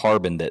offset the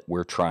carbon that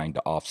we're trying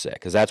to offset?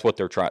 Because that's what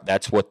they're trying.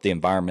 That's what the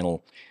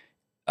environmental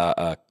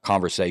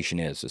conversation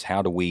is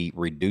how do we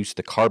reduce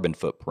the carbon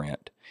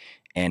footprint?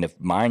 And if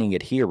mining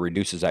it here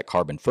reduces that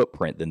carbon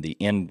footprint, then the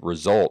end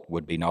result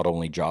would be not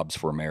only jobs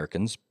for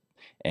Americans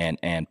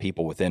and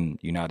people within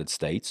the United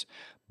States,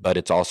 but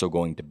it's also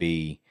going to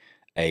be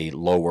a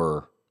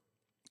lower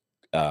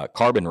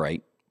carbon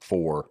rate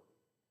for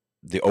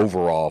the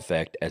overall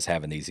effect as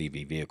having these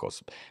EV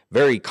vehicles.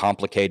 Very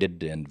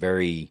complicated and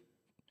very,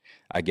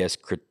 I guess,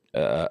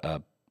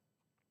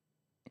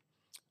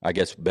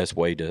 best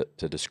way to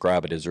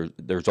describe it is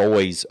there's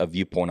always a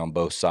viewpoint on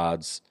both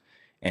sides,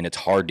 and it's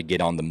hard to get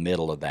on the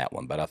middle of that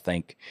one. But I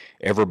think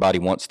everybody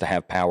wants to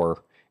have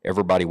power.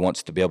 Everybody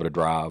wants to be able to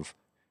drive.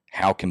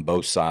 How can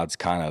both sides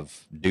kind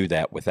of do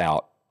that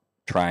without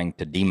trying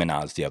to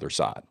demonize the other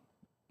side?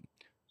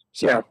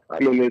 So, yeah, I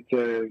mean,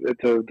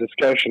 it's a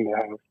discussion to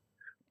have,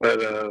 but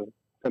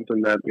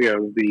something that,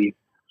 be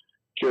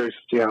curious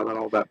to see how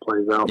all that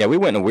plays out. Yeah, we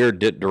went in a weird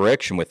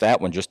direction with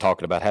that one, just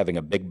talking about having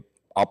a big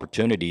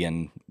opportunity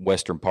in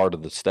western part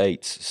of the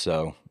states.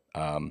 So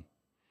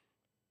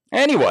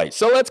anyway,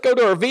 so let's go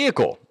to our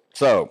vehicle.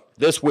 So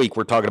this week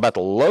we're talking about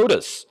the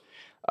Lotus.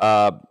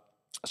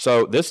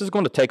 So this is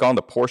going to take on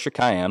the Porsche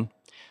Cayenne,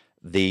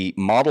 the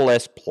Model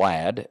S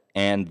Plaid,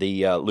 and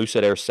the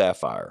Lucid Air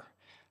Sapphire.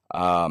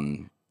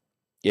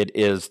 It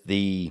is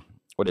the,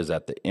 what is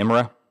that, the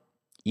Emeya,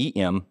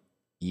 E-M-E-Y-A-S.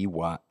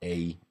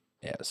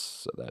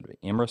 So that'd be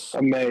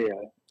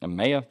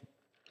Emeya.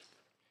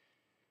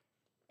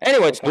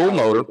 Anyway, it's dual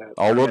motor,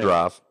 all-wheel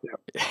drive.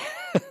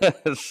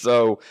 Yep.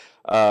 So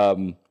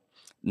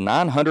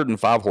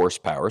 905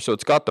 horsepower. So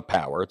it's got the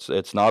power.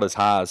 It's not as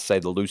high as, say,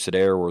 the Lucid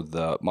Air or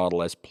the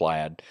Model S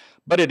Plaid,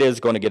 but it is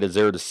going to get a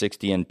 0 to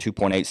 60 in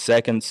 2.8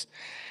 seconds.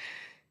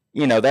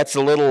 That's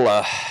a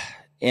little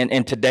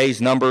in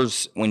today's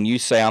numbers. When you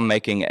say I'm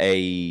making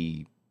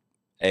a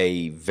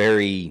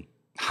very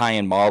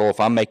high-end model, if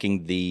I'm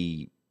making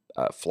the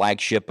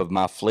flagship of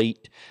my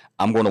fleet,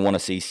 I'm going to want to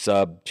see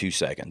sub 2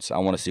 seconds. I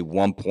want to see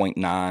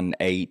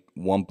 1.98,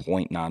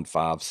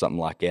 1.95, something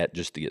like that,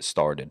 just to get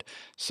started.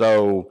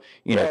 So,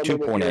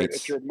 2.8.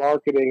 If you're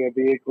marketing a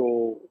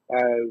vehicle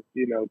as,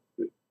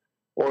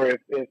 or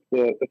if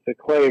the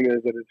claim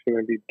is that it's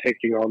going to be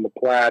taking on the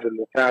Plaid and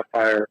the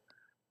Sapphire,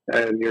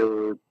 and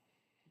you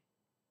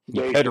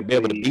better be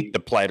able to beat the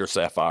Plaid or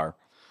Sapphire.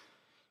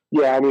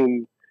 Yeah, I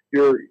mean,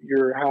 you're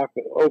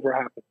over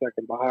half a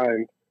second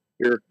behind.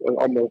 You're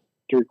almost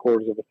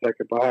 3/4 of a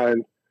second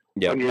behind.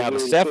 Yeah. Now the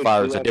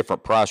Sapphire is a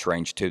different price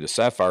range too. The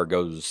Sapphire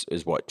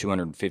is what,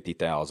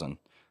 $250,000.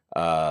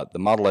 The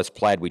Model S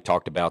Plaid we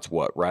talked about is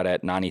what, right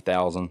at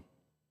 $90,000.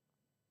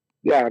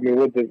 Yeah, I mean,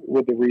 with the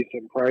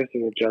recent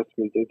pricing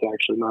adjustments, it's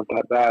actually not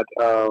that bad.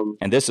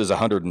 And this is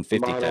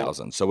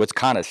 $150,000, so it's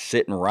kind of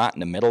sitting right in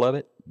the middle of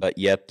it. But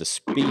yet the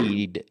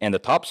speed and the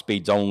top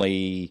speed's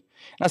only,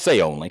 and I say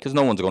only because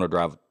no one's going to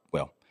drive.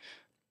 Well,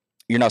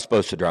 you're not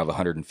supposed to drive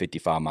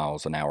 155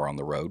 miles an hour on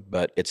the road,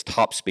 but its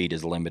top speed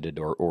is limited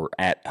or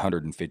at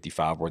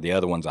 155, where the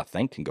other ones I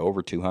think can go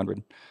over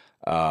 200.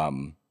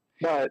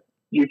 But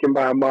you can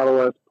buy a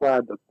Model S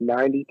Plaid that's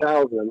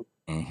 90,000,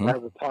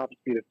 has a top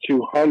speed of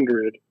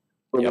 200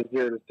 with a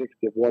 0 to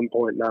 60 of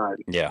 1.9.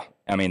 Yeah,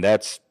 I mean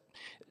that's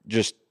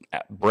just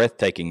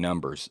breathtaking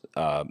numbers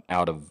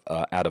out of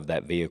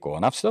that vehicle,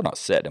 and I've still not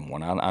sat in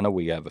one. I know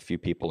we have a few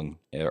people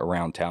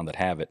around town that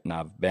have it, and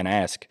I've been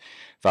asked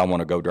if I want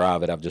to go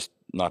drive it. I've just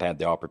not had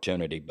the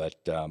opportunity, but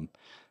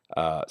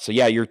so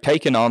yeah, you're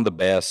taking on the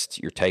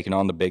best, you're taking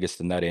on the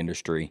biggest in that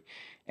industry,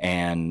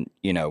 and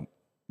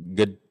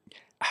good.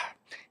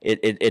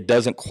 It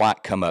doesn't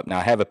quite come up. Now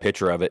I have a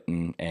picture of it,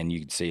 and you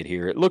can see it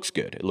here. It looks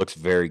good. It looks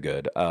very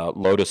good.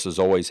 Lotus has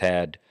always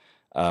had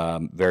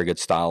very good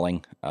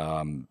styling.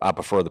 I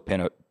prefer the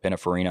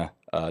Pininfarina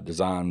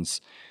designs.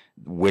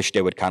 Wish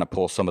they would kind of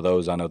pull some of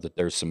those. I know that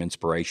there's some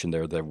inspiration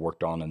there they've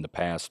worked on in the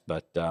past,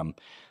 but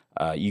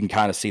you can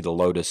kind of see the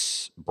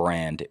Lotus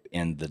brand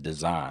in the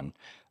design.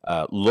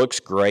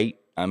 Looks great.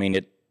 I mean,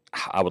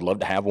 I would love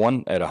to have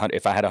one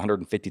if I had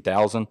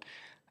 150,000.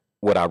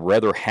 Would I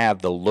rather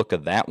have the look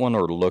of that one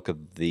or the look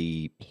of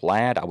the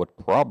Plaid? I would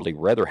probably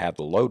rather have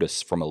the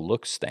Lotus from a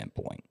look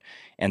standpoint.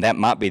 And that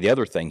might be the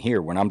other thing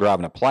here. When I'm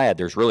driving a Plaid,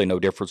 there's really no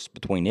difference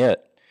between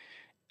it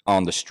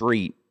on the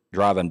street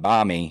driving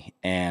by me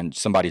and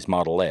somebody's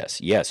Model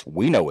S. Yes,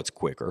 we know it's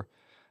quicker,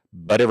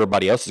 but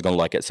everybody else is going to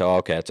like it. So,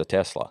 okay, it's a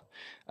Tesla.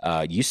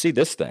 You see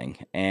this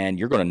thing, and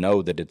you're going to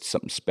know that it's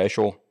something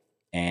special.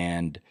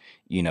 And,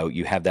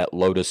 you have that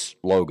Lotus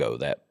logo,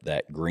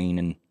 that green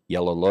and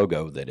yellow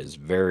logo that is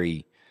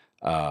very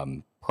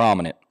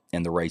prominent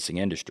in the racing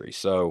industry.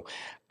 So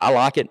I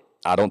like it.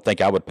 I don't think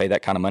I would pay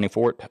that kind of money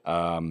for it,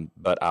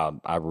 but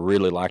I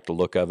really like the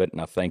look of it, and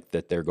I think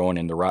that they're going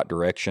in the right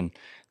direction.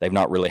 They've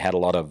not really had a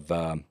lot of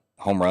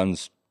home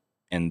runs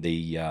in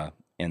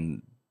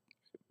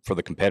for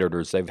the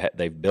competitors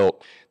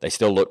they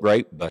still look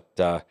great, but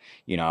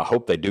I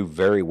hope they do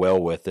very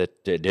well with it.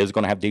 It is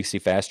going to have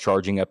DC fast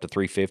charging up to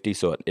 350,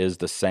 so it is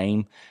the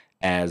same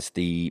as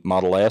the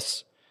Model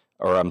S,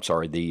 or I'm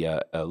sorry,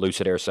 the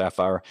Lucid Air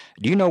Sapphire.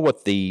 Do you know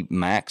what the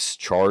max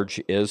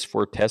charge is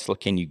for Tesla?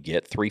 Can you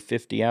get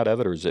 350 out of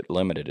it, or is it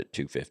limited at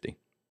 250?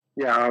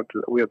 Yeah,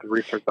 we have to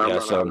research that. Yeah,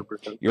 so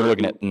you're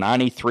looking at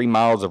 93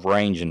 miles of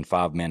range in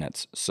 5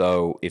 minutes.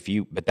 So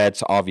but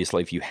that's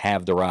obviously if you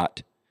have the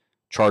right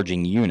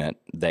charging unit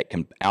that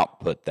can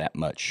output that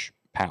much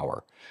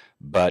power.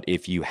 But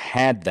if you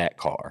had that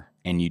car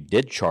and you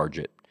did charge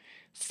it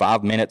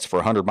 5 minutes for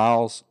 100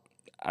 miles,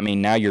 I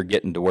mean, now you're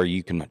getting to where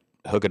you can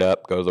hook it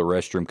up, go to the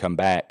restroom, come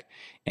back,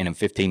 and in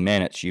 15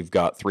 minutes you've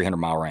got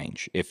 300-mile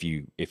range if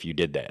you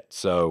did that.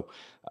 So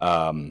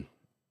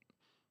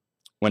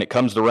when it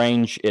comes to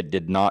range, it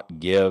did not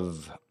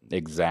give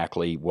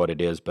exactly what it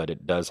is, but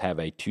it does have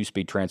a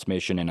 2-speed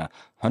transmission and a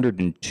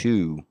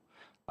 102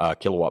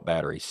 kilowatt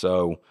battery.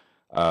 So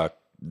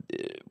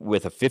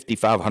with a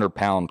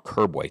 5,500-pound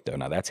curb weight, though,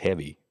 now that's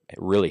heavy,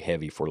 really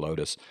heavy for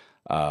Lotus.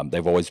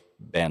 They've always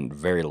been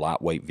very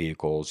lightweight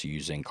vehicles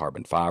using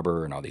carbon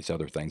fiber and all these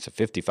other things. So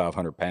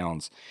 5,500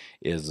 pounds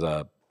is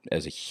a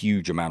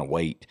huge amount of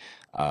weight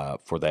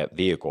for that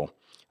vehicle.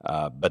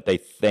 But they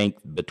think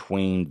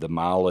between the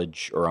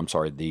mileage, or I'm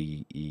sorry,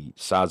 the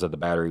size of the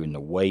battery and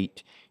the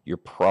weight, you're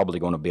probably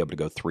going to be able to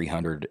go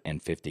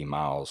 350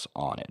 miles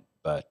on it.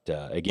 But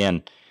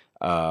again,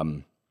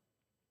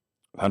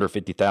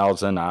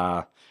 150,000.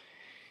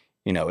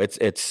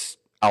 It's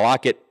I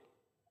like it.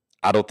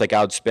 I don't think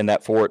I would spend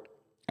that for it.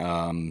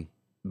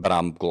 But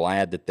I'm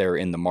glad that they're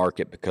in the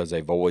market because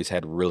they've always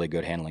had really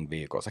good handling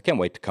vehicles. I can't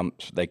wait to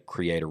they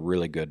create a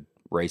really good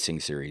racing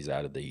series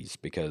out of these,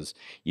 because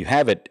you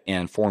have it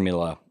in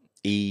Formula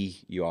E,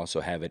 you also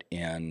have it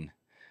in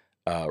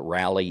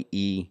Rally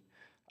E,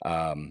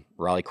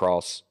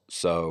 Rallycross.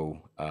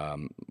 So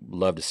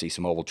love to see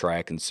some oval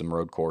track and some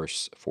road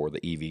course for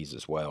the EVs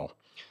as well.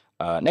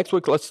 Next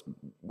week,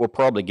 we'll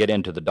probably get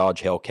into the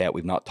Dodge Hellcat.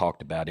 We've not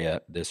talked about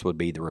it. This would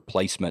be the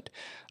replacement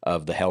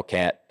of the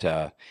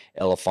Hellcat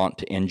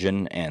Elefant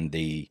engine and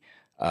the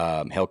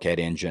Hellcat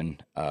engine.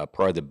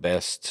 Probably the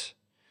best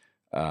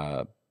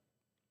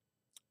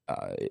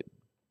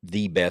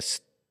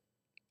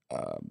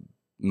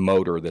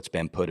motor that's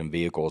been put in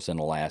vehicles in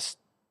the last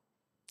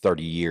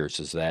 30 years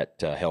is that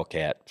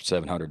Hellcat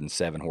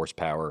 707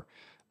 horsepower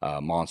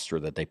monster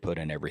that they put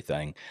in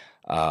everything.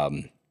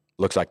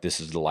 Looks like this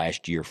is the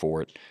last year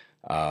for it.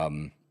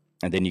 And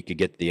then you could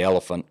get the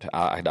Elephant.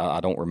 I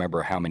don't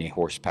remember how many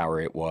horsepower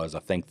it was. I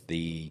think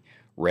the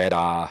Red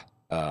Eye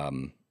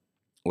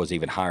was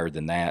even higher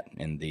than that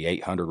in the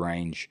 800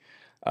 range.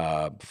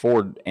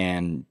 Ford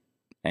and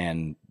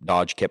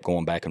Dodge kept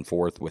going back and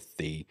forth with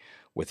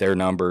their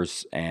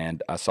numbers.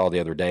 And I saw the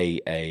other day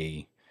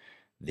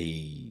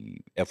the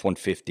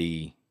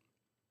F-150.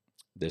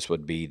 This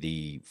would be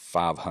the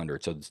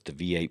 500. So it's the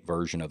V8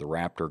 version of the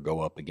Raptor go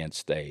up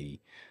against a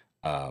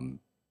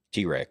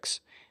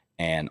T-Rex.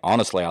 And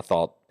honestly, I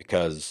thought,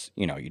 because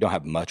you don't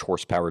have much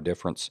horsepower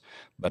difference,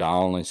 but I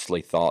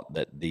honestly thought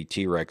that the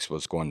T-Rex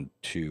was going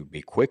to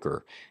be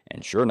quicker.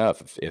 And sure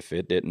enough, if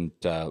it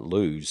didn't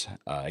lose,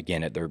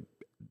 again,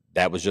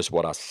 that was just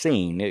what I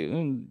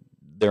seen.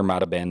 There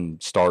might have been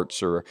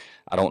starts, or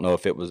I don't know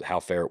if it was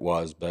how fair it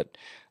was, but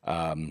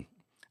I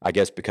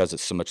guess because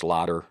it's so much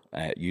lighter,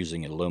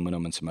 using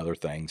aluminum and some other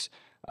things.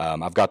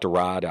 I've got to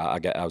ride.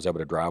 I was able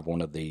to drive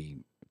one of the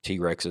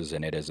T-Rexes,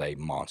 and it is a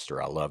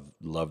monster. I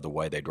love the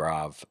way they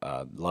drive.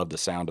 Love the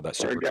sound of that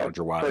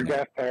supercharger widening. For a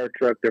gas-powered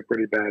truck, they're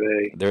pretty bad,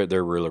 eh?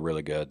 They're really,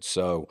 really good.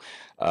 So,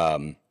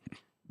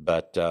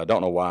 but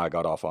don't know why I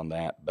got off on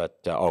that.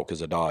 But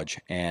because of Dodge.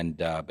 And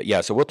but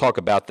yeah, so we'll talk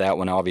about that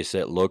one.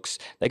 Obviously,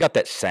 they got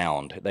that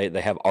sound.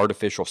 They have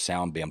artificial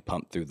sound being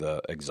pumped through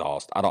the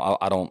exhaust.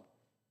 I'm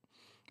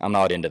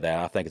not into that.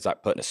 I think it's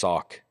like putting a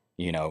sock,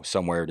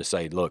 somewhere to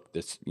say, look,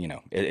 this,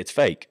 it's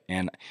fake.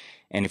 And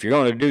if you're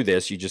going to do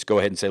this, you just go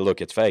ahead and say,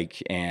 look, it's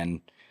fake, and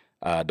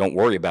don't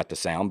worry about the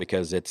sound,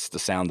 because it's the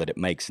sound that it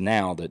makes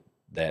now that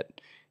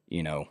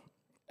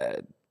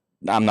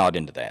I'm not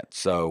into that.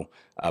 So,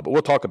 but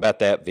we'll talk about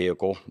that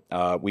vehicle.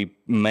 We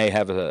may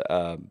have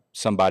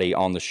somebody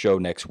on the show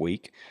next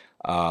week,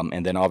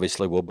 and then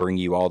obviously we'll bring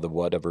you all the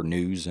whatever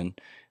news and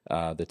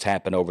that's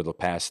happened over the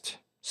past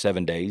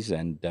 7 days,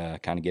 and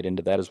kind of get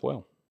into that as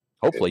well.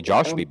 Hopefully,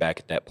 Josh will be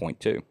back at that point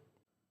too.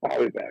 I'll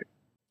be back.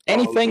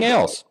 Anything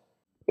else?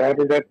 I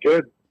think that's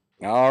good.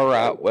 All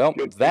right. Well,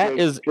 that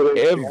is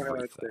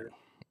everything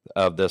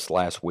of this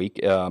last week.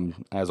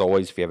 As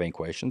always, if you have any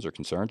questions or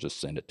concerns, just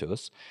send it to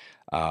us.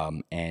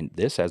 And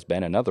this has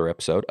been another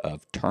episode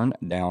of Turn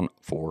Down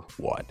for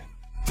What?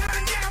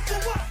 Turn down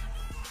for what?